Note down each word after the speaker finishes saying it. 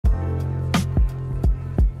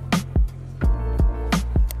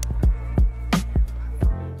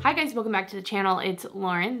Hi guys, welcome back to the channel. It's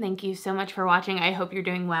Lauren. Thank you so much for watching. I hope you're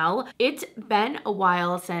doing well. It's been a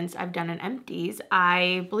while since I've done an empties.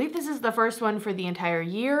 I believe this is the first one for the entire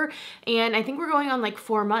year, and I think we're going on like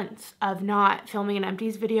 4 months of not filming an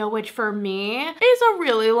empties video, which for me is a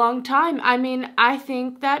really long time. I mean, I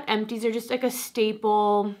think that empties are just like a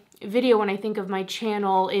staple video when I think of my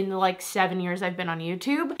channel in the like 7 years I've been on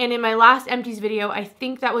YouTube. And in my last empties video, I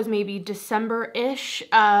think that was maybe December-ish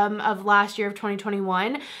of last year of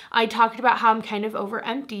 2021, I talked about how I'm kind of over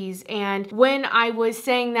empties. And when I was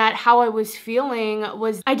saying that, how I was feeling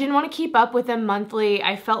was I didn't want to keep up with them monthly.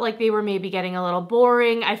 I felt like they were maybe getting a little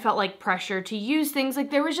boring. I felt like pressure to use things.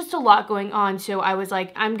 Like there was just a lot going on. So I was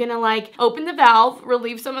like, I'm gonna like open the valve,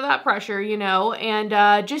 relieve some of that pressure, you know,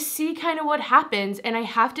 and just see kind of what happens. And I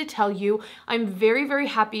have to tell you, I'm very, very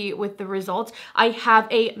happy with the results. I have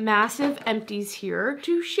a massive empties here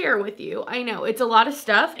to share with you. I know it's a lot of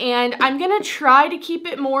stuff, and I'm gonna try to keep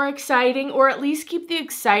it more exciting, or at least keep the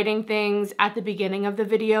exciting things at the beginning of the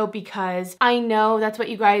video, because I know that's what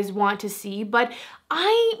you guys want to see. But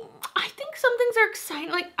I think some things are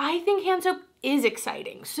exciting. Like I think hand soap is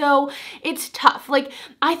exciting, so it's tough. Like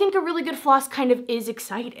I think a really good floss kind of is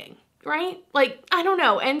exciting, right? Like, I don't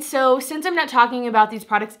know. And so since I'm not talking about these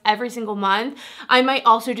products every single month, I might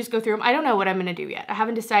also just go through them. I don't know what I'm gonna do yet. I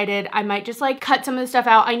haven't decided. I might just like cut some of the stuff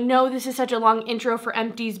out. I know this is such a long intro for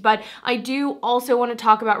empties, but I do also want to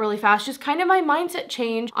talk about really fast just kind of my mindset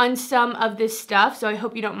change on some of this stuff. So I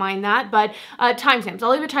hope you don't mind that. But timestamps.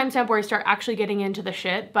 I'll leave a timestamp where I start actually getting into the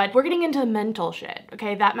shit, but we're getting into the mental shit.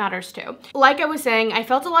 Okay, that matters too. Like I was saying, I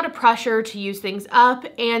felt a lot of pressure to use things up,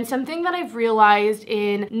 and something that I've realized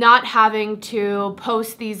in not having to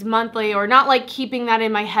post these monthly, or not like keeping that in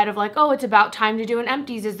my head of like, oh, it's about time to do an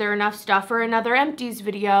empties, is there enough stuff for another empties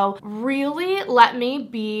video, really let me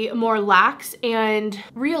be more lax and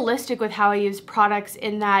realistic with how I use products,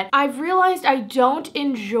 in that I've realized I don't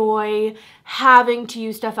enjoy having to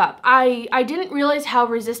use stuff up. I didn't realize how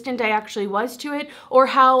resistant I actually was to it, or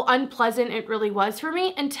how unpleasant it really was for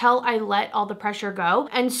me, until I let all the pressure go.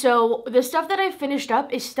 And so the stuff that I finished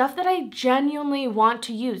up is stuff that I genuinely want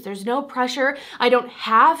to use. There's no pressure. I don't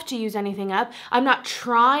have to use anything up. I'm not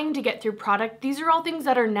trying to get through product. These are all things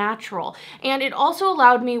that are natural. And it also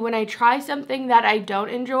allowed me, when I try something that I don't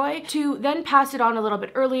enjoy, to then pass it on a little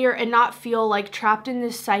bit earlier and not feel like trapped in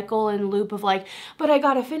this cycle and loop of like, but I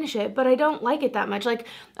gotta finish it, but I don't like it that much. Like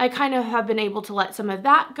I kind of have been able to let some of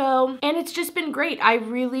that go, and it's just been great. I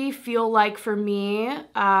really feel like for me,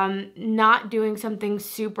 not doing something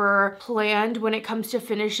super planned when it comes to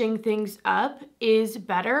finishing things up is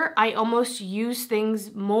better. I almost use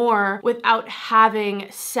things more without having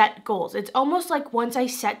set goals. It's almost like once I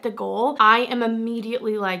set the goal, I am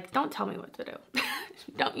immediately like, don't tell me what to do.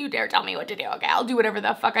 Don't you dare tell me what to do. Okay, I'll do whatever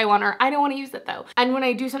the fuck I want, or I don't want to use it though. And when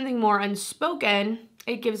I do something more unspoken,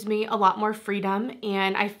 it gives me a lot more freedom,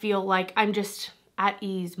 and I feel like I'm just at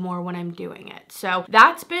ease more when I'm doing it. So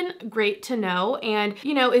that's been great to know, and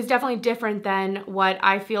you know, is definitely different than what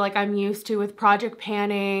I feel like I'm used to with project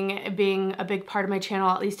panning being a big part of my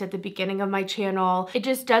channel, at least at the beginning of my channel. It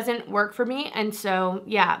just doesn't work for me, and so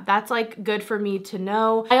yeah, that's like good for me to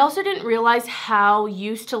know. I also didn't realize how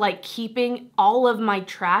used to like keeping all of my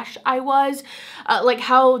trash I was, like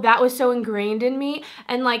how that was so ingrained in me,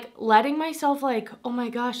 and like letting myself like, oh my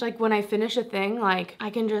gosh, like when I finish a thing, like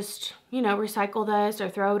I can just, you know, recycle this or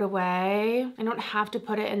throw it away. I don't have to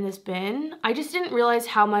put it in this bin. I just didn't realize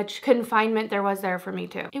how much confinement there was there for me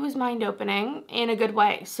too. It was mind-opening in a good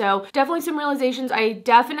way. So definitely some realizations. I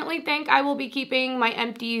definitely think I will be keeping my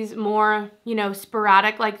empties more, you know,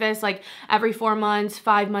 sporadic like this, like every 4 months,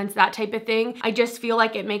 5 months, that type of thing. I just feel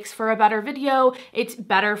like it makes for a better video. It's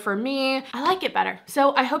better for me. I like it better.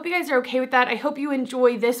 So I hope you guys are okay with that. I hope you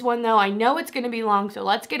enjoy this one though. I know it's gonna be long, so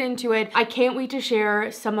let's get into it. I can't wait to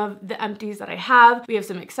share some of the empties that I have. We have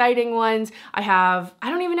some exciting ones. I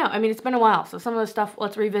don't even know. I mean, it's been a while, so some of the stuff,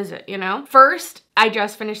 let's revisit, you know? First, I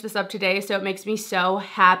just finished this up today, so it makes me so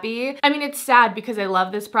happy. I mean, it's sad because I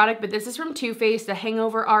love this product, but this is from Too Faced, the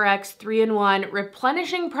Hangover RX 3-in-1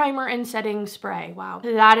 Replenishing Primer and Setting Spray. Wow,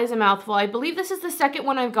 that is a mouthful. I believe this is the second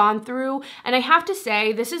one I've gone through, and I have to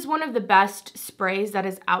say, this is one of the best sprays that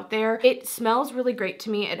is out there. It smells really great to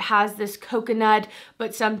me. It has this coconut,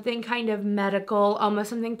 but something kind of medical, almost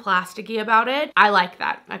something plasticky about it. I like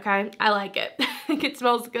that, okay? I like it. I think it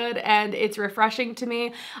smells good, and it's refreshing to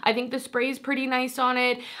me. I think the spray is pretty nice. nice on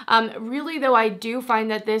it. Really though, I do find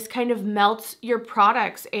that this kind of melts your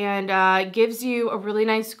products and gives you a really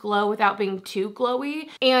nice glow without being too glowy.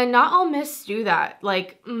 And not all mists do that.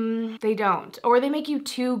 Like, they don't. Or they make you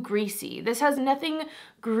too greasy. This has nothing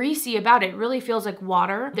greasy about it. It really feels like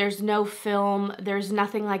water. There's no film. There's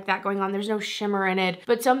nothing like that going on. There's no shimmer in it.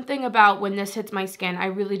 But something about when this hits my skin, I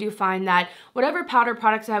really do find that whatever powder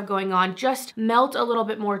products I have going on just melt a little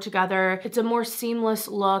bit more together. It's a more seamless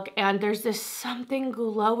look, and there's this something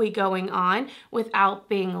glowy going on without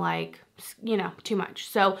being like, you know, too much.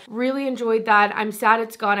 So really enjoyed that. I'm sad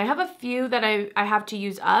it's gone. I have a few that I have to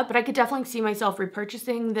use up, but I could definitely see myself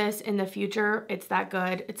repurchasing this in the future. It's that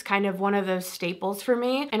good. It's kind of one of those staples for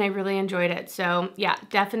me, and I really enjoyed it. So yeah,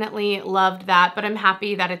 definitely loved that, but I'm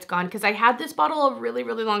happy that it's gone because I had this bottle a really,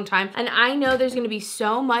 really long time, and I know there's gonna be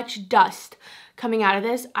so much dust coming out of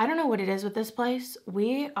this. I don't know what it is with this place.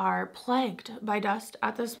 We are plagued by dust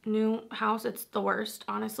at this new house. It's the worst,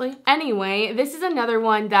 honestly. Anyway, this is another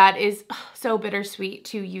one that is so bittersweet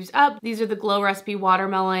to use up. These are the Glow Recipe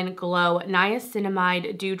Watermelon Glow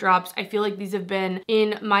Niacinamide Dewdrops. I feel like these have been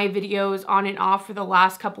in my videos on and off for the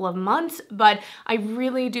last couple of months, but I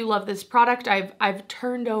really do love this product. I've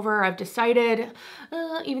turned over, I've decided,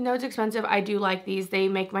 even though it's expensive, I do like these. They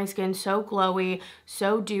make my skin so glowy,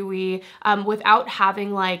 so dewy, without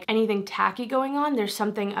having like anything tacky going on. There's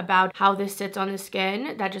something about how this sits on the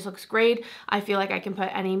skin that just looks great. I feel like I can put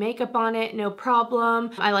any makeup on it, no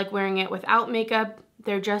problem. I like wearing it without makeup.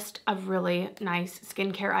 They're just a really nice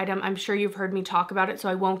skincare item. I'm sure you've heard me talk about it, so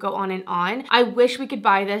I won't go on and on. I wish we could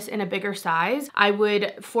buy this in a bigger size. I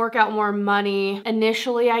would fork out more money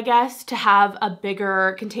initially, I guess, to have a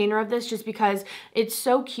bigger container of this just because it's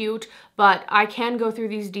so cute, but I can go through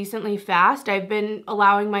these decently fast. I've been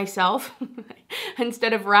allowing myself,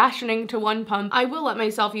 instead of rationing to 1 pump, I will let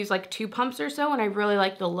myself use like 2 pumps or so, and I really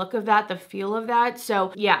like the look of that, the feel of that.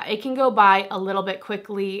 So yeah, it can go by a little bit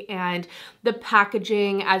quickly, and the packaging,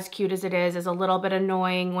 as cute as it is a little bit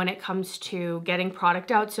annoying when it comes to getting product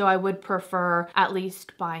out. So I would prefer at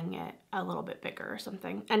least buying it a little bit bigger or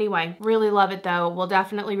something. Anyway, really love it though. We'll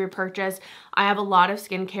definitely repurchase. I have a lot of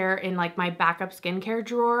skincare in like my backup skincare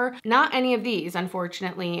drawer. Not any of these,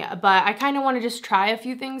 unfortunately, but I kind of want to just try a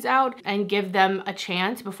few things out and give them a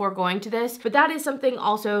chance before going to this. But that is something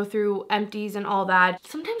also through empties and all that.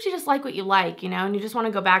 Sometimes you just like what you like, you know, and you just want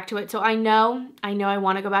to go back to it. So I know I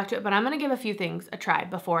want to go back to it, but I'm going to give a few things a try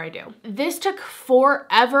before I do. This took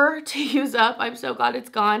forever to use up. I'm so glad it's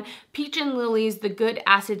gone. Peach and Lily's The Good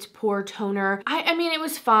Acids Pore Toner. I mean, it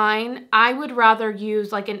was fine. I would rather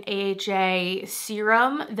use like an AHA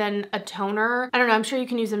serum than a toner. I don't know, I'm sure you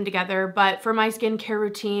can use them together, but for my skincare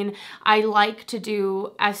routine, I like to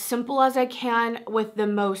do as simple as I can with the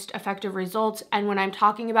most effective results. And when I'm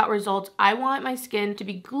talking about results, I want my skin to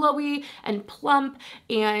be glowy and plump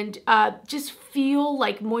and just feel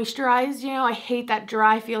like moisturized. You know, I hate that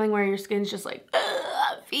dry feeling where your skin's just like,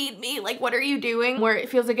 feed me, like what are you doing? Where it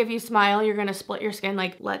feels like if you smile, you're gonna split your skin.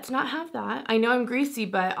 Like, let's not have that. I know I'm greasy,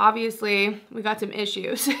 but obviously we got some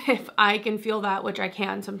issues if I can feel that, which I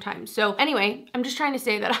can sometimes. So anyway, I'm just trying to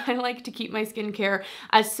say that I like to keep my skincare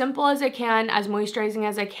as simple as I can, as moisturizing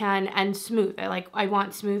as I can, and smooth. I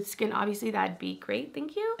want smooth skin, obviously. That'd be great,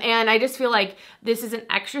 thank you. And I just feel like this is an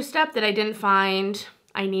extra step that I didn't find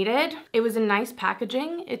I needed. It was a nice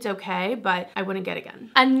packaging. It's okay, but I wouldn't get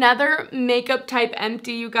again. Another makeup type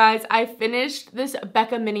empty, you guys. I finished this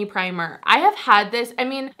Becca mini primer. I have had this, I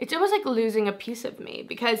mean, it's almost like losing a piece of me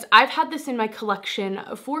because I've had this in my collection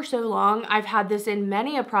for so long. I've had this in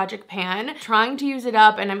many a project pan, trying to use it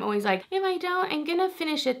up, and I'm always like, if I don't, I'm gonna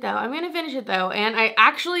finish it though. I'm gonna finish it though. And I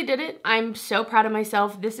actually did it. I'm so proud of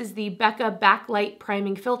myself. This is the Becca Backlight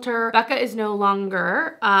Priming Filter. Becca is no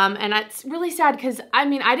longer, and it's really sad because I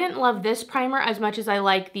mean, I didn't love this primer as much as I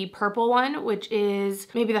like the purple one, which is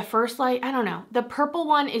maybe the First Light. I don't know. The purple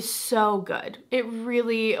one is so good. It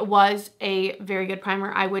really was a very good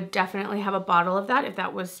primer. I would definitely have a bottle of that if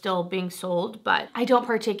that was still being sold, but I don't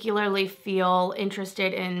particularly feel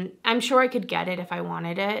interested in, I'm sure I could get it if I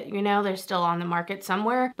wanted it. You know, they're still on the market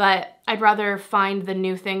somewhere, but I'd rather find the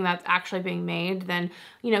new thing that's actually being made than,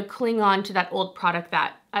 you know, cling on to that old product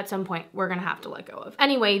that at some point we're gonna have to let go of.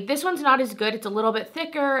 Anyway, this one's not as good. It's a little bit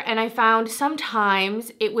thicker, and I found sometimes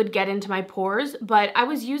it would get into my pores, but I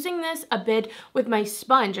was using this a bit with my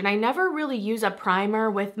sponge, and I never really use a primer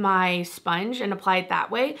with my sponge and apply it that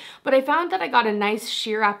way, but I found that I got a nice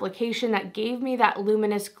sheer application that gave me that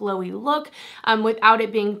luminous glowy look without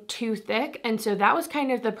it being too thick, and so that was kind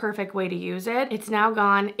of the perfect way to use it. It's now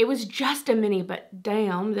gone. It was just a mini, but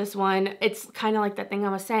damn, this one, it's kind of like that thing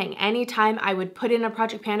I was saying. Anytime I would put in a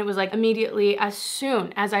project magic pan, it was like immediately as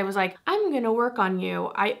soon as I was like, I'm gonna work on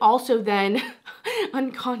you, I also then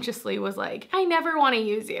unconsciously was like, I never want to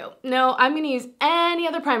use you. No, I'm gonna use any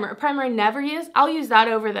other primer. A primer I never use, I'll use that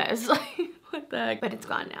over this. What the heck? But it's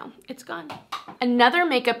gone now. It's gone. Another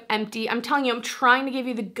makeup empty. I'm telling you, I'm trying to give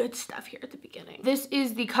you the good stuff here at the beginning. This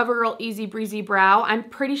is the Covergirl Easy Breezy Brow. I'm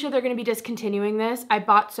pretty sure they're gonna be discontinuing this. I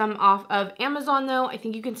bought some off of Amazon though. I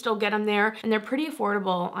think you can still get them there, and they're pretty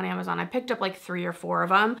affordable on Amazon. I picked up like 3 or 4 of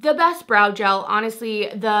them. The best brow gel, honestly.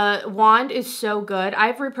 The wand is so good.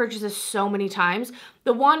 I've repurchased this so many times.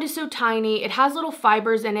 The wand is so tiny. It has little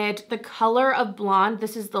fibers in it. The color of blonde,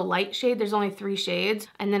 this is the light shade. There's only 3 shades,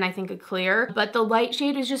 and then I think a clear. But the light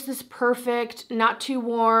shade is just this perfect, not too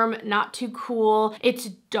warm, not too cool. It's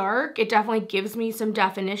dark. It definitely gives me some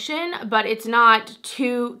definition, but it's not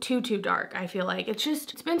too dark, I feel like.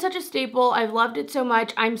 It's been such a staple. I've loved it so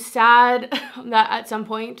much. I'm sad that at some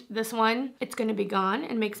point, this one, it's gonna be gone,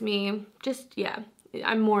 and makes me just, yeah.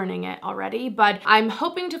 I'm mourning it already, but I'm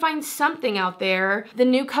hoping to find something out there. The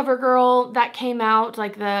new Covergirl that came out,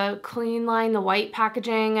 like the clean line, the white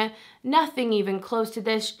packaging, nothing even close to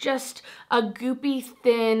this, just a goopy,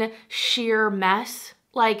 thin, sheer mess.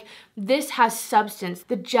 Like, this has substance.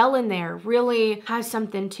 The gel in there really has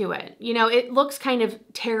something to it. You know, it looks kind of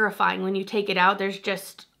terrifying when you take it out. There's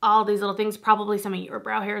just all these little things. Probably some of your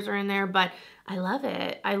brow hairs are in there, but I love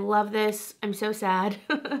it. I love this. I'm so sad.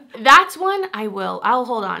 That's one I'll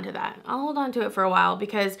hold on to that. I'll hold on to it for a while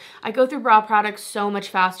because I go through brow products so much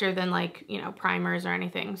faster than, like, you know, primers or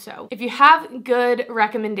anything. So if you have good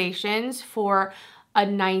recommendations for a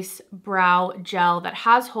nice brow gel that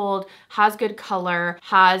has hold, has good color,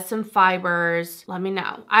 has some fibers, let me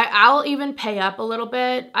know. I'll even pay up a little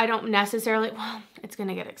bit. I don't necessarily, well, it's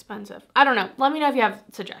gonna get expensive. I don't know. Let me know if you have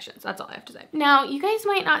suggestions. That's all I have to say. Now, you guys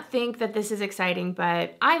might not think that this is exciting,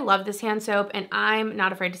 but I love this hand soap and I'm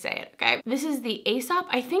not afraid to say it, okay? This is the Aesop.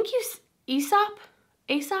 I think Aesop?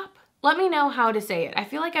 Let me know how to say it. I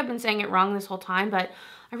feel like I've been saying it wrong this whole time, but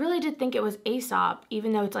I really did think it was Aesop,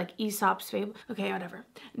 even though it's like Aesop's Fable. Okay, whatever.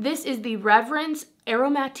 This is the Reverence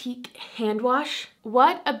Aromatique Hand Wash.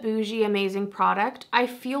 What a bougie, amazing product. I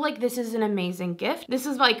feel like this is an amazing gift. This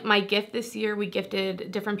is like my gift this year. We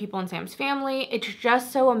gifted different people in Sam's family. It's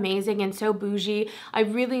just so amazing and so bougie. I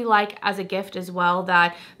really like as a gift as well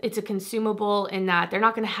that it's a consumable in that they're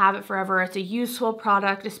not gonna have it forever. It's a useful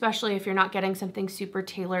product, especially if you're not getting something super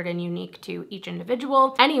tailored and unique to each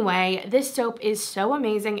individual. Anyway, this soap is so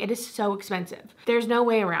amazing. It is so expensive. There's no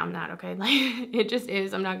way around that, okay? Like, it just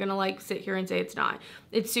is. I'm not gonna like sit here and say it's not.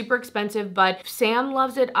 It's super expensive, but Sam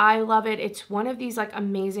loves it. I love it. It's one of these like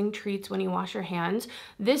amazing treats when you wash your hands.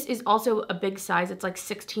 This is also a big size. It's like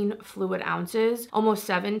 16 fluid ounces, almost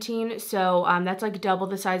 17. So that's like double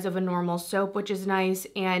the size of a normal soap, which is nice.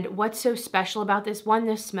 And what's so special about this one,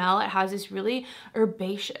 the smell, it has this really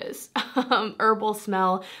herbaceous herbal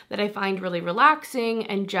smell that I find really relaxing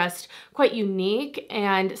and just quite unique.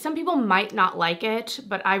 And some people might not like it,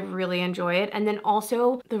 but I really enjoy it. And then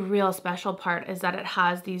also the real special part is that it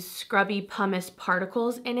has these scrubby pumice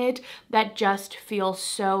particles in it that just feel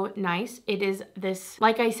so nice. It is this,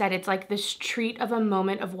 like I said, it's like this treat of a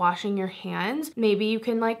moment of washing your hands. Maybe you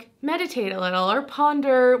can like meditate a little or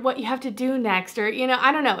ponder what you have to do next, or, you know,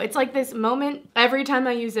 I don't know. It's like this moment every time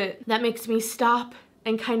I use it that makes me stop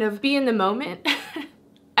and kind of be in the moment.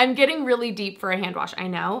 I'm getting really deep for a hand wash, I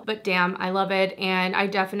know, but damn, I love it. And I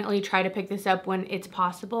definitely try to pick this up when it's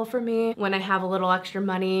possible for me, when I have a little extra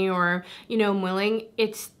money or, you know, I'm willing.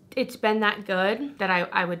 It's been that good that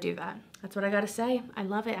I would do that. That's what I gotta say. I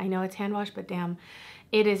love it. I know it's hand wash, but damn,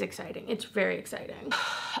 it is exciting. It's very exciting.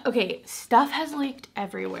 Okay, stuff has leaked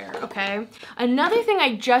everywhere, okay? Another thing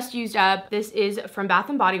I just used up, this is from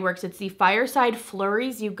Bath & Body Works. It's the Fireside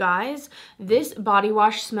Flurries, you guys. This body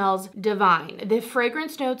wash smells divine. The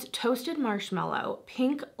fragrance notes, toasted marshmallow,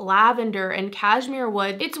 pink lavender, and cashmere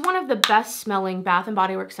wood. It's one of the best smelling Bath &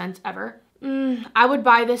 Body Works scents ever. I would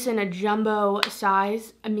buy this in a jumbo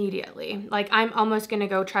size immediately. Like, I'm almost gonna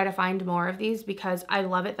go try to find more of these because I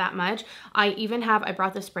love it that much. I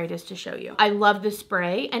brought the spray just to show you. I love the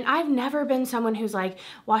spray, and I've never been someone who's like,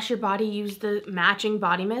 wash your body, use the matching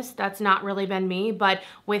body mist. That's not really been me, but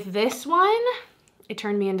with this one, it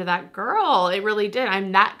turned me into that girl. It really did.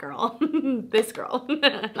 I'm that girl. This girl.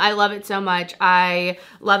 I love it so much. I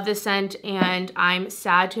love this scent and I'm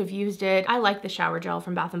sad to have used it. I like the shower gel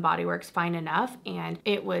from Bath & Body Works fine enough, and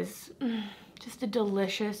it was just a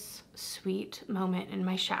delicious sweet moment in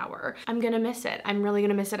my shower. I'm gonna miss it. I'm really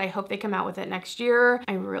gonna miss it. I hope they come out with it next year.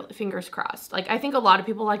 I really, fingers crossed. Like, I think a lot of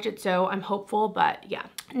people liked it, so I'm hopeful, but yeah.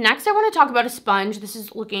 Next, I want to talk about a sponge. This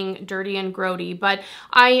is looking dirty and grody, but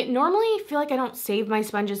I normally feel like I don't save my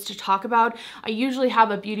sponges to talk about. I usually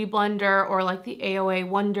have a beauty blender or like the AOA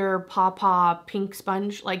Wonder Paw pink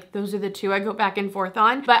sponge. Like, those are the two I go back and forth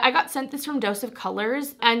on. But I got sent this from Dose of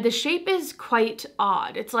Colors, and the shape is quite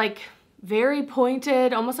odd. It's like very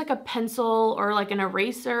pointed, almost like a pencil or like an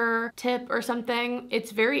eraser tip or something.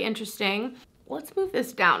 It's very interesting. Let's move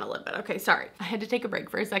this down a little bit. Okay, sorry. I had to take a break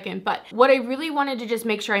for a second, but what I really wanted to just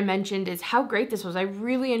make sure I mentioned is how great this was. I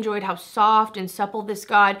really enjoyed how soft and supple this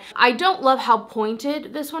got. I don't love how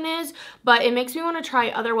pointed this one is, but it makes me want to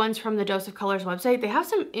try other ones from the Dose of Colors website. They have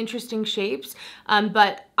some interesting shapes,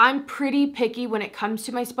 but I'm pretty picky when it comes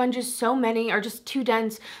to my sponges. So many are just too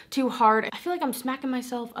dense, too hard. I feel like I'm smacking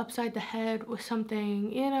myself upside the head with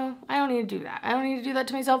something, you know? I don't need to do that. I don't need to do that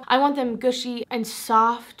to myself. I want them gushy and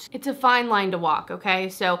soft. It's a fine line to walk, okay?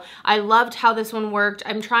 So I loved how this one worked.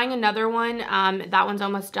 I'm trying another one. That one's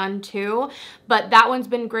almost done too, but that one's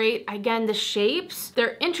been great. Again, the shapes,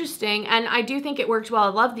 they're interesting, and I do think it worked well. I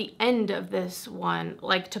love the end of this one,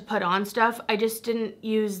 like to put on stuff. I just didn't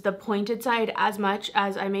use the pointed side as much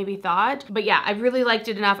as I maybe thought, but yeah, I really liked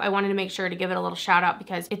it enough. I wanted to make sure to give it a little shout out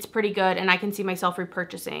because it's pretty good, and I can see myself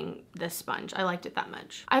repurchasing this sponge. I liked it that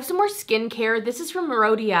much. I have some more skincare. This is from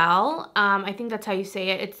Rodial. I think that's how you say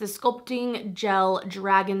it. It's the Sculpting Gel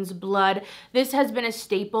Dragon's Blood. This has been a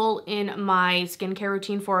staple in my skincare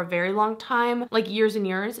routine for a very long time, like years and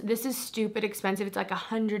years. This is stupid expensive. It's like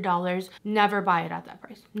 $100. Never buy it at that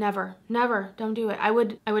price. Never, never. Don't do it. I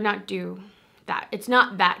would not do that. It's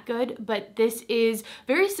not that good, but this is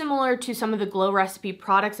very similar to some of the Glow Recipe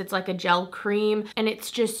products. It's like a gel cream, and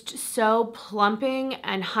it's just so plumping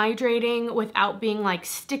and hydrating without being like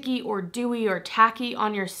sticky or dewy or tacky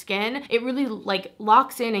on your skin. It really like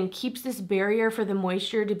locks in and keeps this barrier for the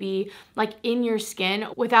moisture to be like in your skin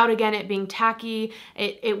without, again, it being tacky.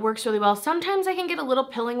 It works really well. Sometimes I can get a little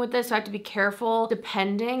pilling with this, so I have to be careful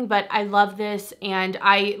depending, but I love this, and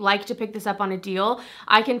I like to pick this up on a deal.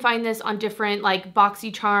 I can find this on different like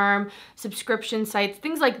BoxyCharm subscription sites,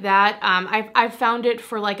 things like that. I've found it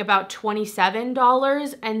for like about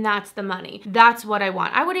 $27, and that's the money. That's what I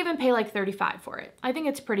want. I would even pay like $35 for it. I think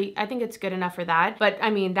it's good enough for that. But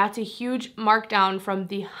I mean, that's a huge markdown from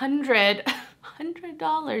the $100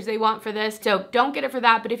 they want for this. So don't get it for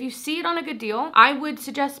that. But if you see it on a good deal, I would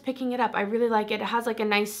suggest picking it up. I really like it. It has like a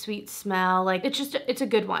nice sweet smell. Like it's a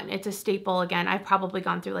good one. It's a staple. Again, I've probably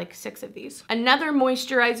gone through like 6 of these. Another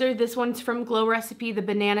moisturizer. This one's from Glow Recipe, the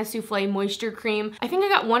Banana Soufflé Moisture Cream. I think I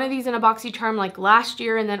got one of these in a BoxyCharm like last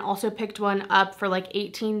year, and then also picked one up for like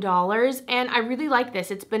 $18. And I really like this.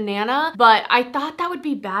 It's banana, but I thought that would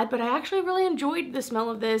be bad, but I actually really enjoyed the smell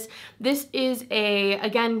of this. This is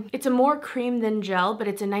again, it's a more cream than gel, but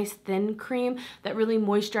it's a nice thin cream that really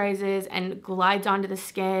moisturizes and glides onto the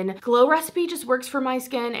skin. Glow Recipe just works for my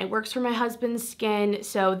skin. It works for my husband's skin.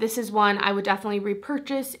 So this is one I would definitely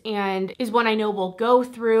repurchase, and is one I know will go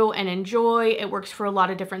through and enjoy. It works for a lot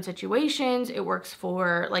of different situations. It works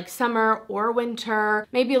for like summer or winter,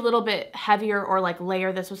 maybe a little bit heavier, or like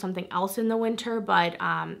layer this with something else in the winter. But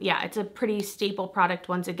yeah, it's a pretty staple product.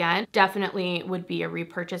 Once again, definitely would be a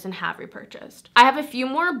repurchase and have repurchased. I have a few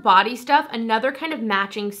more body stuff. Another kind of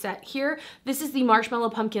matching set here. This is the Marshmallow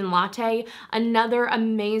Pumpkin Latte. Another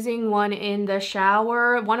amazing one in the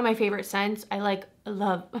shower. One of my favorite scents. I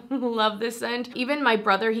love this scent. Even my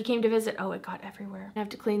brother, he came to visit. Oh, it got everywhere. I have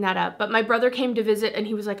to clean that up. But my brother came to visit, and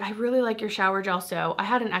he was like, I really like your shower gel. So I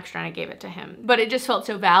had an extra and I gave it to him. But it just felt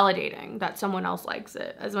so validating that someone else likes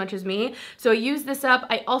it as much as me. So I used this up.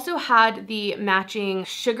 I also had the matching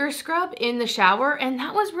sugar scrub in the shower, and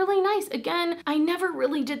that was really nice. Again, I never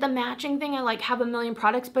really did the matching thing. I like have a million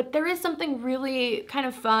products, but there is something really kind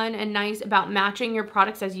of fun and nice about matching your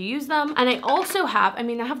products as you use them. And I also have, I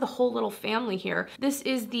mean, I have the whole little family here. This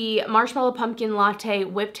is the Marshmallow Pumpkin Latte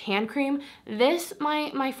Whipped Hand Cream. This,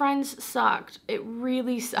 my friends, sucked. It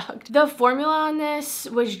really sucked. The formula on this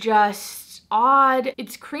was just odd.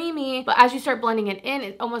 It's creamy, but as you start blending it in,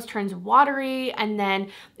 it almost turns watery, and then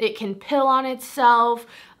it can pill on itself.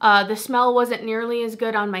 The smell wasn't nearly as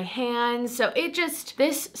good on my hands. So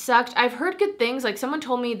this sucked. I've heard good things. Like someone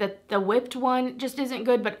told me that the whipped one just isn't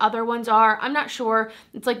good, but other ones are. I'm not sure.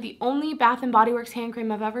 It's like the only Bath & Body Works hand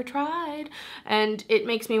cream I've ever tried. And it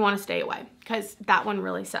makes me want to stay away because that one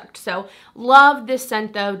really sucked. So love this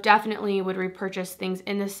scent though. Definitely would repurchase things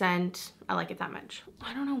in the scent. I like it that much.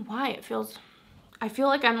 I don't know why it feels I feel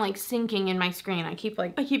like I'm like sinking in my screen. I keep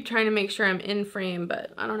trying to make sure I'm in frame,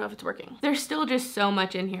 but I don't know if it's working. There's still just so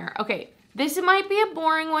much in here. Okay. This might be a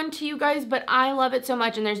boring one to you guys, but I love it so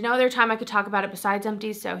much, and there's no other time I could talk about it besides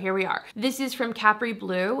empties, so here we are. This is from Capri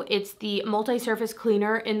Blue. It's the multi-surface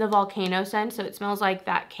cleaner in the volcano scent, so it smells like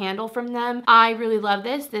that candle from them. I really love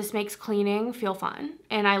this. This makes cleaning feel fun,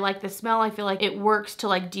 and I like the smell. I feel like it works to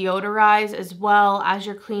like deodorize as well as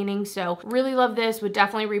you're cleaning, so really love this. Would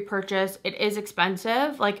definitely repurchase. It is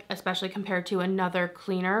expensive, like especially compared to another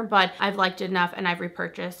cleaner, but I've liked it enough and I've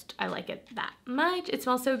repurchased. I like it that much. It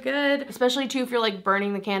smells so good. Especially too if you're like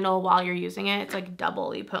burning the candle while you're using it. It's like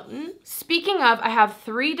doubly potent. Speaking of, I have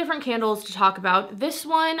 3 different candles to talk about. This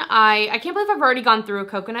one, I can't believe I've already gone through a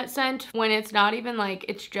coconut scent when it's not even like,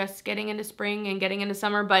 it's just getting into spring and getting into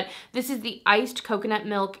summer, but this is the iced coconut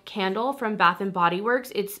milk candle from Bath & Body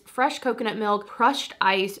Works. It's fresh coconut milk, crushed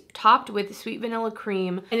ice, topped with sweet vanilla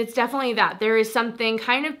cream, and it's definitely that. There is something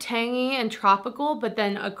kind of tangy and tropical, but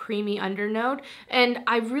then a creamy undernote, and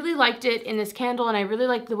I really liked it in this candle, and I really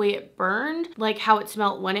liked the way it burned, like how it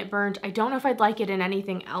smelled when it burned. I don't know if I'd like it in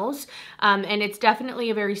anything else, and it's definitely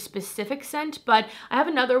a very specific scent, but I have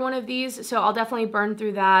another one of these, so I'll definitely burn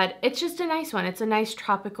through that. It's just a nice one. It's a nice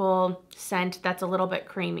tropical scent that's a little bit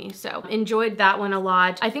creamy, so enjoyed that one a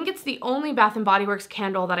lot. I think it's the only Bath & Body Works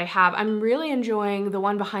candle that I have. I'm really enjoying the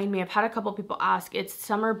one behind me. I've had a couple people ask. It's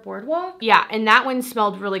Summer Boardwalk. Yeah, and that one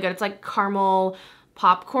smelled really good. It's like caramel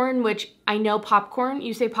popcorn, which I know popcorn,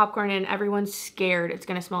 you say popcorn and everyone's scared it's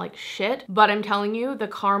gonna smell like shit, but I'm telling you, the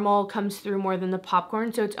caramel comes through more than the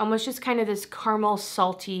popcorn, so it's almost just kind of this caramel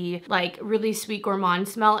salty, like really sweet gourmand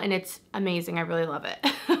smell, and it's amazing. I really love it.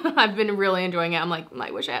 I've been really enjoying it. I'm like, I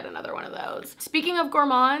wish I had another one of those. Speaking of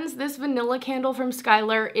gourmands, this vanilla candle from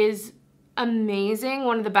Skylar is amazing.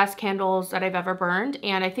 One of the best candles that I've ever burned,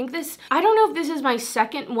 and I think this, I don't know if this is my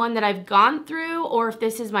second one that I've gone through or if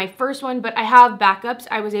this is my first one, but I have backups.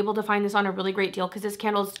 I was able to find this on a really great deal because this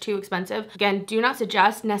candle is too expensive. Again, do not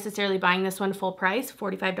suggest necessarily buying this one full price,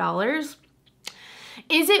 $45.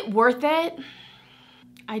 Is it worth it?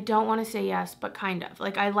 I don't want to say yes, but kind of.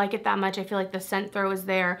 Like, I like it that much. I feel like the scent throw is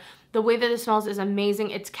there. The way that it smells is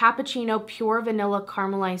amazing. It's cappuccino, pure vanilla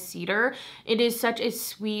caramelized cedar. It is such a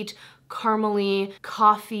sweet, caramely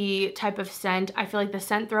coffee type of scent. I feel like the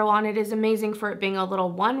scent throw on it is amazing for it being a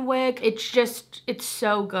little one wick. It's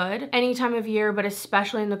so good any time of year, but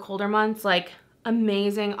especially in the colder months, like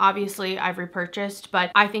amazing. Obviously I've repurchased,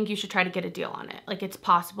 but I think you should try to get a deal on it. Like, it's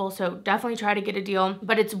possible, so definitely try to get a deal,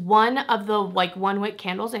 but it's one of the like one wick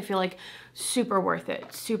candles I feel like super worth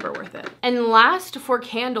it, super worth it. And last for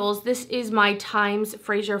candles, this is my Times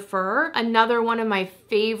Fraser Fir, another one of my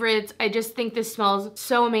favorites. I just think this smells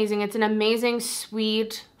so amazing. It's an amazing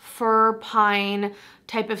sweet fir pine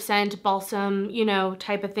type of scent, balsam, you know,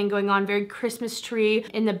 type of thing going on, very Christmas tree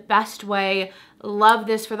in the best way. Love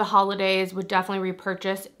this for the holidays, would definitely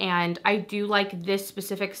repurchase, and I do like this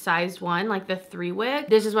specific size one, like the 3 wick.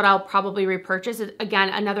 This is what I'll probably repurchase. Again,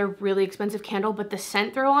 another really expensive candle, but the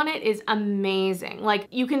scent throw on it is amazing. Like,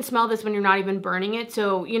 you can smell this when you're not even burning it,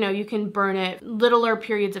 so you know, you can burn it littler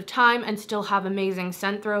periods of time and still have amazing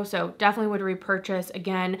scent throw, so definitely would repurchase.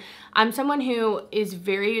 Again, I'm someone who is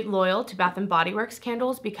very loyal to Bath & Body Works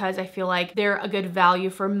candles because I feel like they're a good value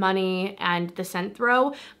for money and the scent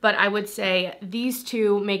throw, but I would say these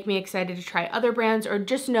two make me excited to try other brands, or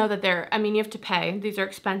just know that they're, I mean, you have to pay. These are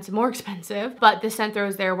expensive, more expensive, but the scent throw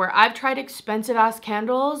is there, where I've tried expensive ass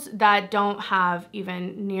candles that don't have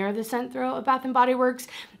even near the scent throw of Bath & Body Works,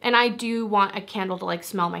 and I do want a candle to like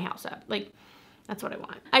smell my house up. Like, that's what I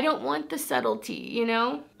want. I don't want the subtlety, you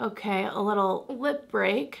know? Okay, a little lip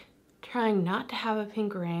break. Trying not to have a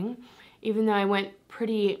pink ring, even though I went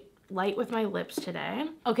pretty light with my lips today.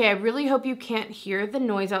 Okay, I really hope you can't hear the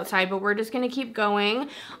noise outside, but we're just gonna keep going.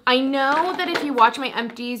 I know that if you watch my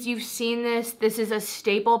empties, you've seen this. This is a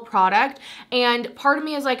staple product, and part of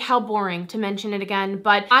me is like, how boring to mention it again,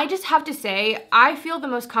 but I just have to say, I feel the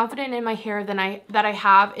most confident in my hair that I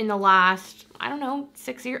have in the last, I don't know,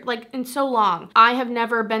 6 years, like in so long. I have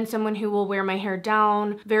never been someone who will wear my hair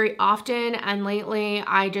down very often, and lately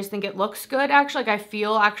I just think it looks good actually. Like, I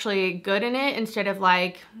feel actually good in it instead of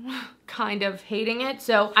like kind of hating it.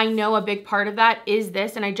 So I know a big part of that is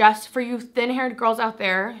this, and I just, for you thin-haired girls out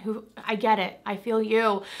there who, I get it, I feel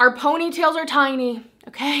you. Our ponytails are tiny,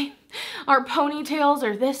 okay? Our ponytails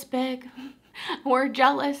are this big. or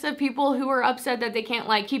jealous of people who are upset that they can't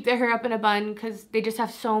like keep their hair up in a bun because they just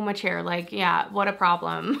have so much hair. Like, yeah, what a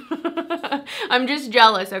problem. I'm just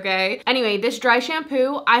jealous, okay? Anyway, this dry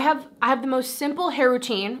shampoo, I have the most simple hair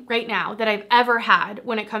routine right now that I've ever had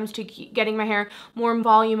when it comes to getting my hair more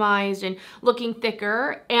volumized and looking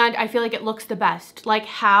thicker, and I feel like it looks the best. Like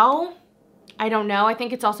how? I don't know. I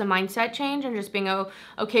think it's also mindset change and just being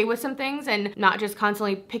okay with some things and not just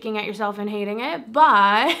constantly picking at yourself and hating it.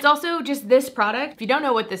 But it's also just this product. If you don't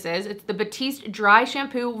know what this is, it's the Batiste Dry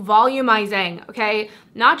Shampoo Volumizing, okay?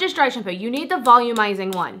 Not just dry shampoo. You need the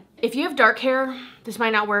volumizing one. If you have dark hair, this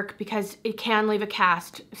might not work because it can leave a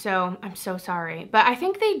cast, so I'm so sorry. But I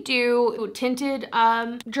think they do tinted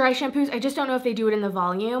dry shampoos. I just don't know if they do it in the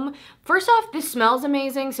volume. First off, this smells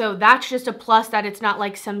amazing, so that's just a plus that it's not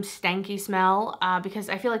like some stanky smell because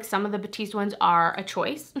I feel like some of the Batiste ones are a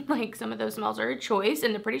choice. Like some of those smells are a choice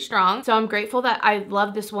and they're pretty strong. So I'm grateful that I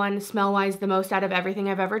love this one smell-wise the most out of everything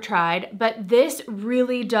I've ever tried. But this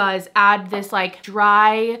really does add this like dry,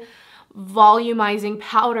 volumizing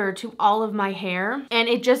powder to all of my hair, and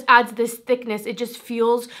it just adds this thickness. It just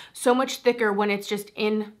feels so much thicker when it's just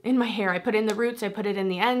in my hair. I put it in the roots, I put it in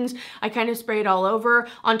the ends, I kind of spray it all over.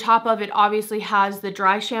 On top of it obviously has the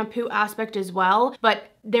dry shampoo aspect as well, but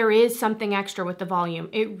there is something extra with the volume.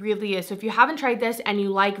 It really is. So if you haven't tried this and you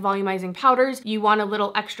like volumizing powders, you want a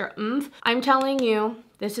little extra oomph, I'm telling you,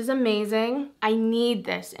 this is amazing. I need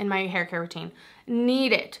this in my hair care routine.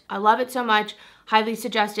 Need it. I love it so much. Highly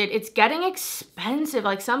suggested. It's getting expensive.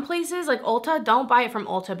 Like some places like Ulta, don't buy it from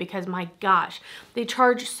Ulta because my gosh, they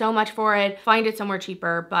charge so much for it. Find it somewhere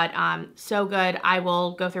cheaper, but so good. I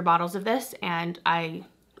will go through bottles of this and I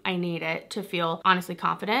need it to feel honestly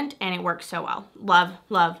confident, and it works so well. Love,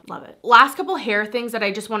 love, love it. Last couple hair things that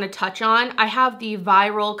I just want to touch on. I have the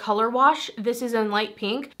Viral Color Wash. This is in light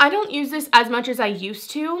pink. I don't use this as much as I used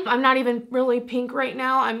to. I'm not even really pink right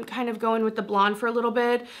now. I'm kind of going with the blonde for a little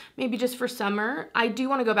bit, maybe just for summer. I do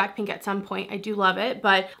want to go back pink at some point. I do love it,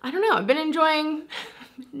 but I don't know. I've been enjoying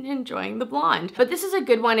the blonde. But this is a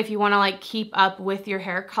good one if you want to like keep up with your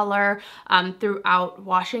hair color throughout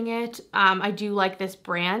washing it. I do like this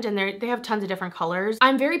brand, and they have tons of different colors.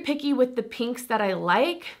 I'm very picky with the pinks that I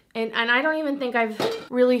like. And I don't even think I've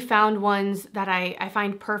really found ones that I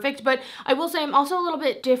find perfect, but I will say I'm also a little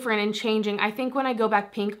bit different and changing. I think when I go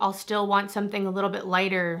back pink, I'll still want something a little bit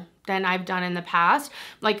lighter than I've done in the past.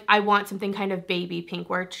 Like I want something kind of baby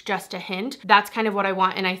pink where it's just a hint. That's kind of what I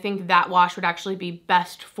want, and I think that wash would actually be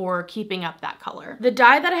best for keeping up that color. The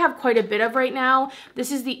dye that I have quite a bit of right now,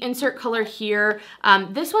 this is the insert color here.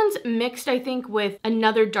 This one's mixed, I think, with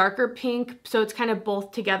another darker pink, so it's kind of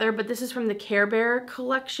both together, but this is from the Care Bear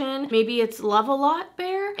collection. Maybe it's Love a Lot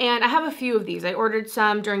Bear, and I have a few of these. I ordered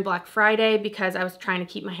some during Black Friday because I was trying to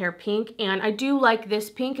keep my hair pink, and I do like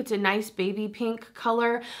this pink. It's a nice baby pink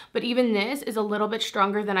color, but even this is a little bit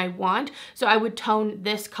stronger than I want. So I would tone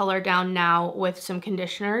this color down now with some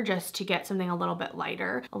conditioner just to get something a little bit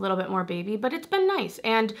lighter, a little bit more baby, but it's been nice.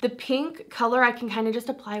 And the pink color I can kind of just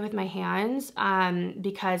apply with my hands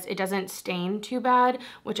because it doesn't stain too bad,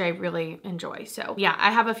 which I really enjoy. So yeah,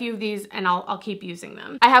 I have a few of these and I'll keep using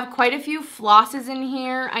them. I have quite a few flosses in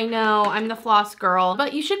here. I know I'm the floss girl,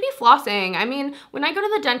 but you should be flossing. I mean, when I go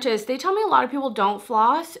to the dentist, they tell me a lot of people don't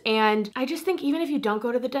floss, and I just think even if you don't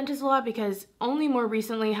go to the dentist a lot, because only more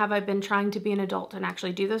recently have I been trying to be an adult and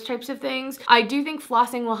actually do those types of things, I do think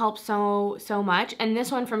flossing will help so much. And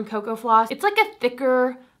this one from Coco Floss, it's like a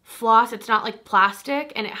thicker floss. It's not like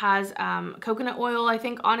plastic, and it has coconut oil, I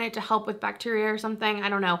think, on it to help with bacteria or something. I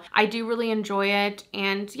don't know. I do really enjoy it,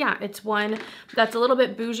 and yeah, it's one that's a little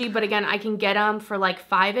bit bougie, but again, I can get them for like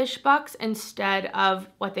 $5-ish instead of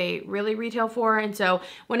what they really retail for, and so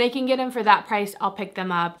when I can get them for that price, I'll pick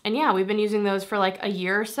them up. And yeah, we've been using those for like a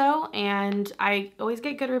year or so, and I always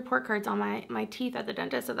get good report cards on my teeth at the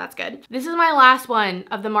dentist, so that's good. This is my last one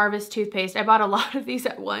of the Marvis toothpaste. I bought a lot of these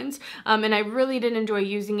at once, and I really did enjoy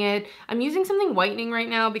using it. I'm using something whitening right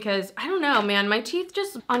now because I don't know, man, my teeth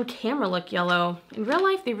just on camera look yellow. In real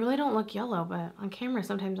life, they really don't look yellow, but on camera,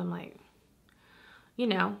 sometimes I'm like, you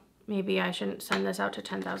know, maybe I shouldn't send this out to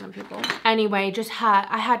 10,000 people. Anyway,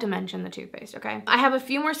 I had to mention the toothpaste, okay? I have a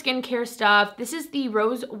few more skincare stuff. This is the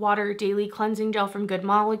Rose Water Daily Cleansing Gel from Good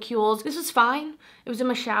Molecules. This was fine. It was in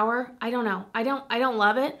my shower. I don't know. I don't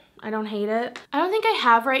love it. I don't hate it. I don't think I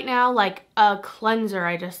have right now like a cleanser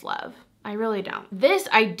I just love. I really don't. This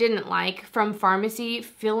I didn't like, from Pharmacy,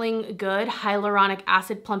 Feeling Good Hyaluronic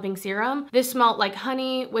Acid Plumping Serum. This smelled like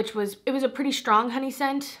honey, it was a pretty strong honey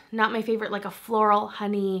scent. Not my favorite, like a floral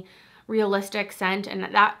honey realistic scent, and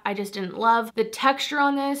that I just didn't love. The texture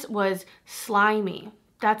on this was slimy.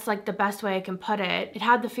 That's like the best way I can put it. It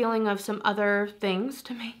had the feeling of some other things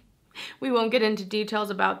to me. We won't get into details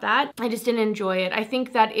about that. I just didn't enjoy it. I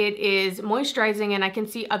think that it is moisturizing, and I can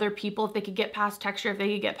see other people, if they could get past texture, if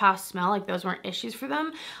they could get past smell, like those weren't issues for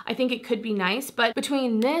them. I think it could be nice, but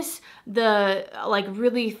between this, the like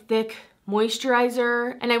really thick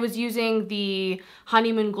moisturizer, and I was using the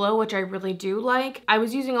Honeymoon Glow, which I really do like. I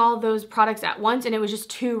was using all of those products at once, and it was just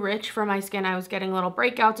too rich for my skin. I was getting little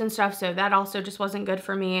breakouts and stuff, so that also just wasn't good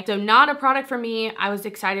for me. So not a product for me. I was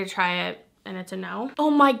excited to try it, and it's a no.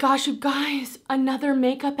 Oh my gosh, you guys, another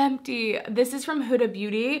makeup empty. This is from Huda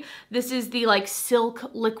Beauty. This is the like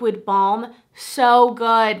Silk Liquid Balm. So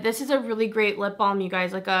good. This is a really great lip balm, you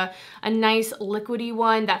guys, like a nice liquidy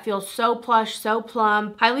one that feels so plush, so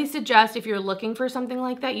plump. Highly suggest if you're looking for something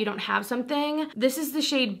like that, you don't have something. This is the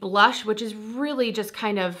shade Blush, which is really just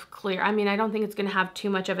kind of clear. I mean, I don't think it's gonna have too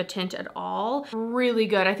much of a tint at all. Really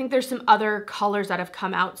good. I think there's some other colors that have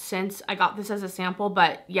come out since I got this as a sample,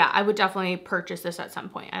 but yeah, I would definitely purchase this at some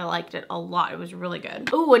point. I liked it a lot. It was really good.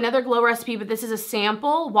 Oh, another glow recipe, but this is a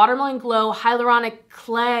sample. Watermelon Glow Hyaluronic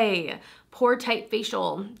Clay Pore Type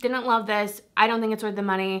Facial. Didn't love this. I don't think it's worth the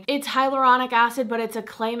money. It's hyaluronic acid, but it's a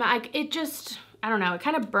clay matte. It just, I don't know, it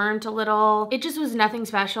kind of burnt a little. It just was nothing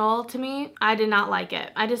special to me. I did not like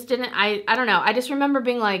it. I just didn't, I don't know. I just remember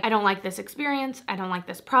being like, I don't like this experience. I don't like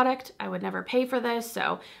this product. I would never pay for this.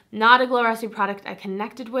 So not a glow recipe product I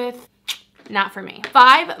connected with. Not for me.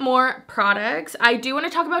 5 more products. I do want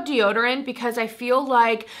to talk about deodorant because I feel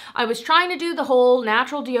like I was trying to do the whole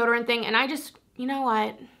natural deodorant thing, and I just, you know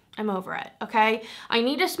what? I'm over it, okay? I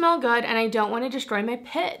need to smell good, and I don't want to destroy my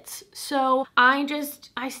pits. So I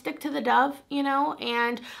stick to the Dove, you know,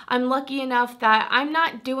 and I'm lucky enough that I'm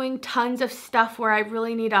not doing tons of stuff where I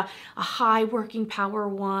really need a high working power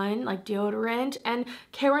one, like deodorant, and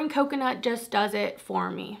Karen Coconut just does it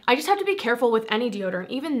for me. I just have to be careful with any deodorant,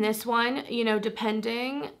 even this one, you know,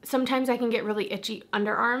 depending. Sometimes I can get really itchy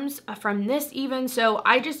underarms from this even, so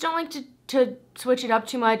I just don't like to switch it up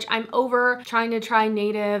too much. I'm over trying to try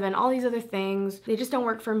native and all these other things. They just don't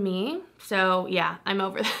work for me. So yeah, I'm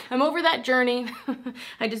over that. I'm over that journey.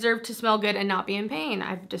 I deserve to smell good and not be in pain,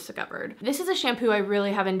 I've discovered. This is a shampoo I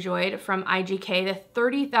really have enjoyed from IGK, the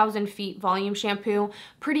 30,000 Feet Volume Shampoo.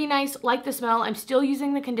 Pretty nice, like the smell. I'm still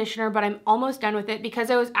using the conditioner, but I'm almost done with it because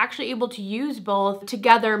I was actually able to use both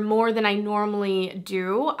together more than I normally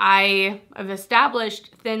do. I have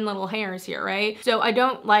established thin little hairs here, right? So I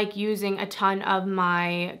don't like using a ton of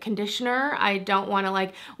my conditioner. I don't want to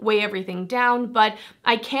like weigh everything down, but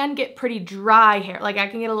I can get pretty dry hair. Like I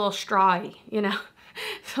can get a little strawy, you know?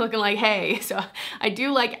 It's looking like hay. So I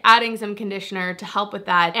do like adding some conditioner to help with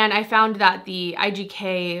that. And I found that the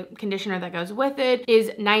IGK conditioner that goes with it is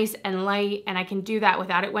nice and light, and I can do that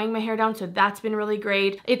without it weighing my hair down. So that's been really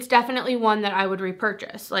great. It's definitely one that I would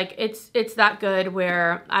repurchase. Like it's that good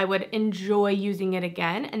where I would enjoy using it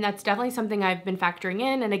again. And that's definitely something I've been factoring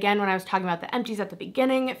in. And again, when I was talking about the empties at the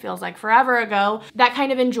beginning, it feels like forever ago. That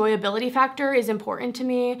kind of enjoyability factor is important to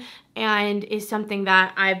me and is something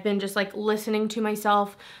that I've been just like listening to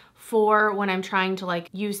myself for when I'm trying to like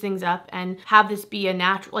use things up and have this be a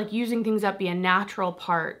natural, like using things up be a natural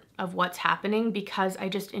part of what's happening because I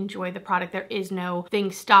just enjoy the product. There is no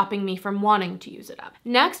thing stopping me from wanting to use it up.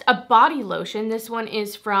 Next, a body lotion. This one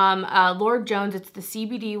is from Lord Jones. It's the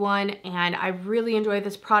CBD one, and I really enjoy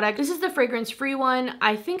this product. This is the fragrance-free one.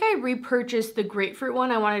 I think I repurchased the grapefruit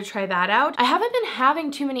one. I wanted to try that out. I haven't been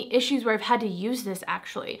having too many issues where I've had to use this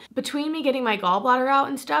actually. Between me getting my gallbladder out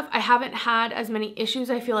and stuff, I haven't had as many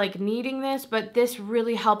issues I feel like needing this, but this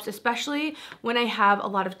really helps, especially when I have a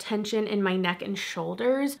lot of tension in my neck and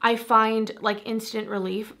shoulders. I find like instant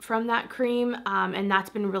relief from that cream, and that's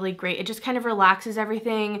been really great. It just kind of relaxes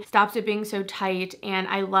everything, stops it being so tight, and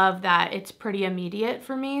I love that it's pretty immediate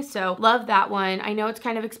for me. So love that one. I know it's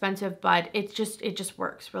kind of expensive, but it just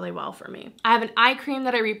works really well for me. I have an eye cream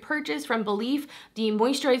that I repurchased from Belief, the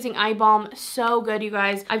moisturizing eye balm. So good, you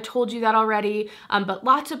guys. I've told you that already, but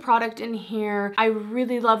lots of product in here. I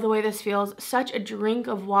really love the way this feels. Such a drink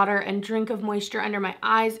of water and drink of moisture under my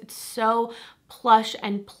eyes. It's so plush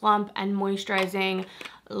and plump and moisturizing.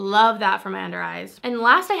 Love that for my under eyes. And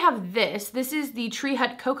last I have this. This is the Tree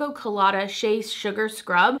Hut Cocoa Colada Shea Sugar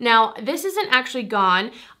Scrub. Now, this isn't actually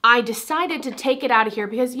gone. I decided to take it out of here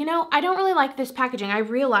because, you know, I don't really like this packaging. I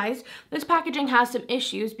realized this packaging has some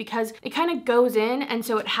issues because it kind of goes in, and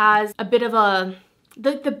so it has a bit of a,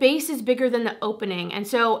 the base is bigger than the opening. And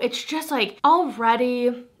so it's just like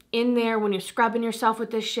already in there when you're scrubbing yourself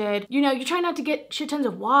with this shit. You know, you try not to get shit tons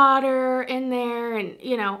of water in there and,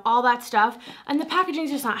 you know, all that stuff. And the packaging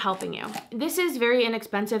is just not helping you. This is very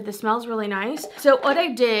inexpensive. This smells really nice. So what I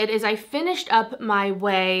did is I finished up my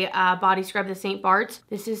Way body scrub, the St. Bart's.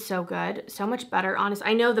 This is so good. So much better, honest.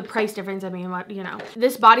 I know the price difference. I mean, what, you know.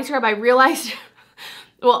 This body scrub, I realized...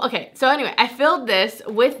 Well, okay, so anyway, I filled this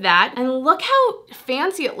with that, and look how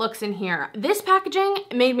fancy it looks in here. This packaging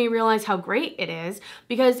made me realize how great it is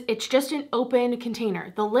because it's just an open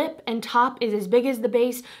container. The lip and top is as big as the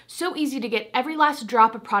base, so easy to get every last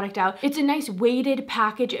drop of product out. It's a nice weighted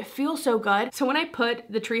package. It feels so good. So when I put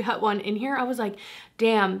the Tree Hut one in here, I was like,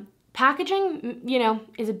 damn, packaging, you know,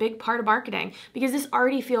 is a big part of marketing because this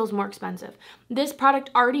already feels more expensive. This product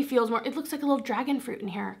already feels more, it looks like a little dragon fruit in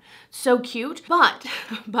here. So cute, but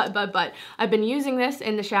I've been using this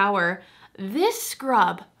in the shower. This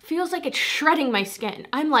scrub feels like it's shredding my skin.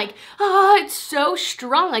 I'm like, it's so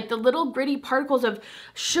strong. Like the little gritty particles of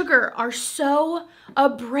sugar are so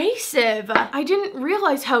abrasive. I didn't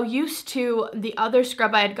realize how used to the other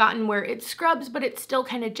scrub I had gotten where it scrubs, but it's still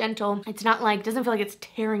kind of gentle. It's not like, doesn't feel like it's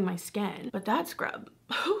tearing my skin. But that scrub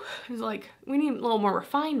is like, we need a little more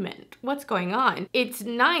refinement. What's going on? It's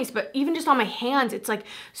nice, but even just on my hands, it's like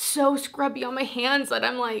so scrubby on my hands that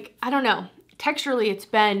I'm like, I don't know. Texturally, it's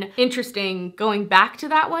been interesting going back to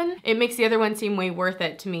that one. It makes the other one seem way worth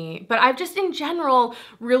it to me. But I've just in general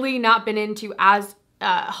really not been into as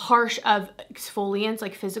harsh of exfoliants,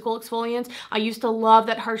 like physical exfoliants. I used to love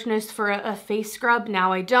that harshness for a face scrub.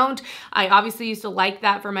 Now I don't. I obviously used to like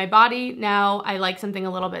that for my body. Now I like something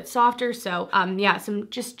a little bit softer. So yeah, some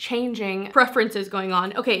just changing preferences going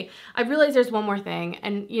on. Okay, I realized there's one more thing.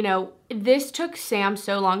 And you know, this took Sam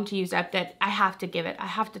so long to use up that I have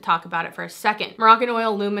to talk about it for a second. Moroccan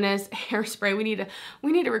Oil Luminous Hairspray.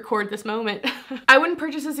 We need to record this moment. I wouldn't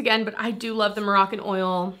purchase this again, but I do love the Moroccan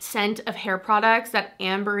Oil scent of hair products. That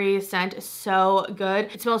ambery scent is so good.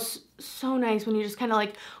 It smells so nice when you just kind of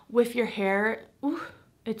like whiff your hair. Ooh,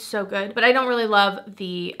 it's so good. But I don't really love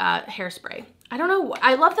the hairspray. I don't know.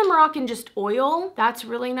 I love the Moroccan just oil. That's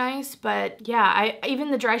really nice. But yeah, even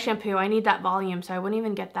the dry shampoo, I need that volume, so I wouldn't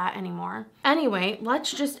even get that anymore. Anyway,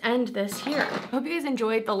 let's just end this here. I hope you guys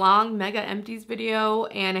enjoyed the long mega empties video,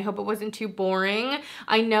 and I hope it wasn't too boring.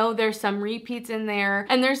 I know there's some repeats in there,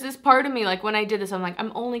 and there's this part of me, like when I did this, I'm like,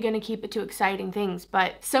 I'm only gonna keep it to exciting things,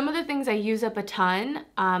 but some of the things I use up a ton,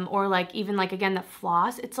 or like even like, again, the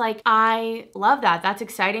floss, it's like, I love that. That's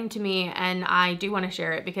exciting to me, and I do wanna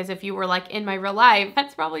share it, because if you were like in my real life,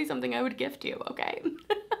 that's probably something I would gift you, okay?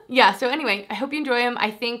 Yeah, so anyway, I hope you enjoy them.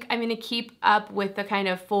 I think I'm gonna keep up with the kind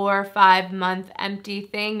of 4 or 5 month empty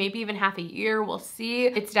thing, maybe even half a year, we'll see.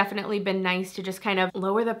 It's definitely been nice to just kind of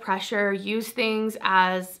lower the pressure, use things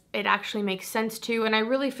as it actually makes sense to, and I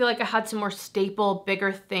really feel like I had some more staple,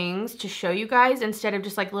 bigger things to show you guys instead of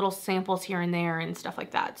just like little samples here and there and stuff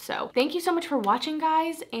like that. So thank you so much for watching,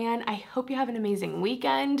 guys, and I hope you have an amazing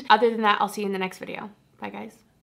weekend. Other than that, I'll see you in the next video. Bye, guys.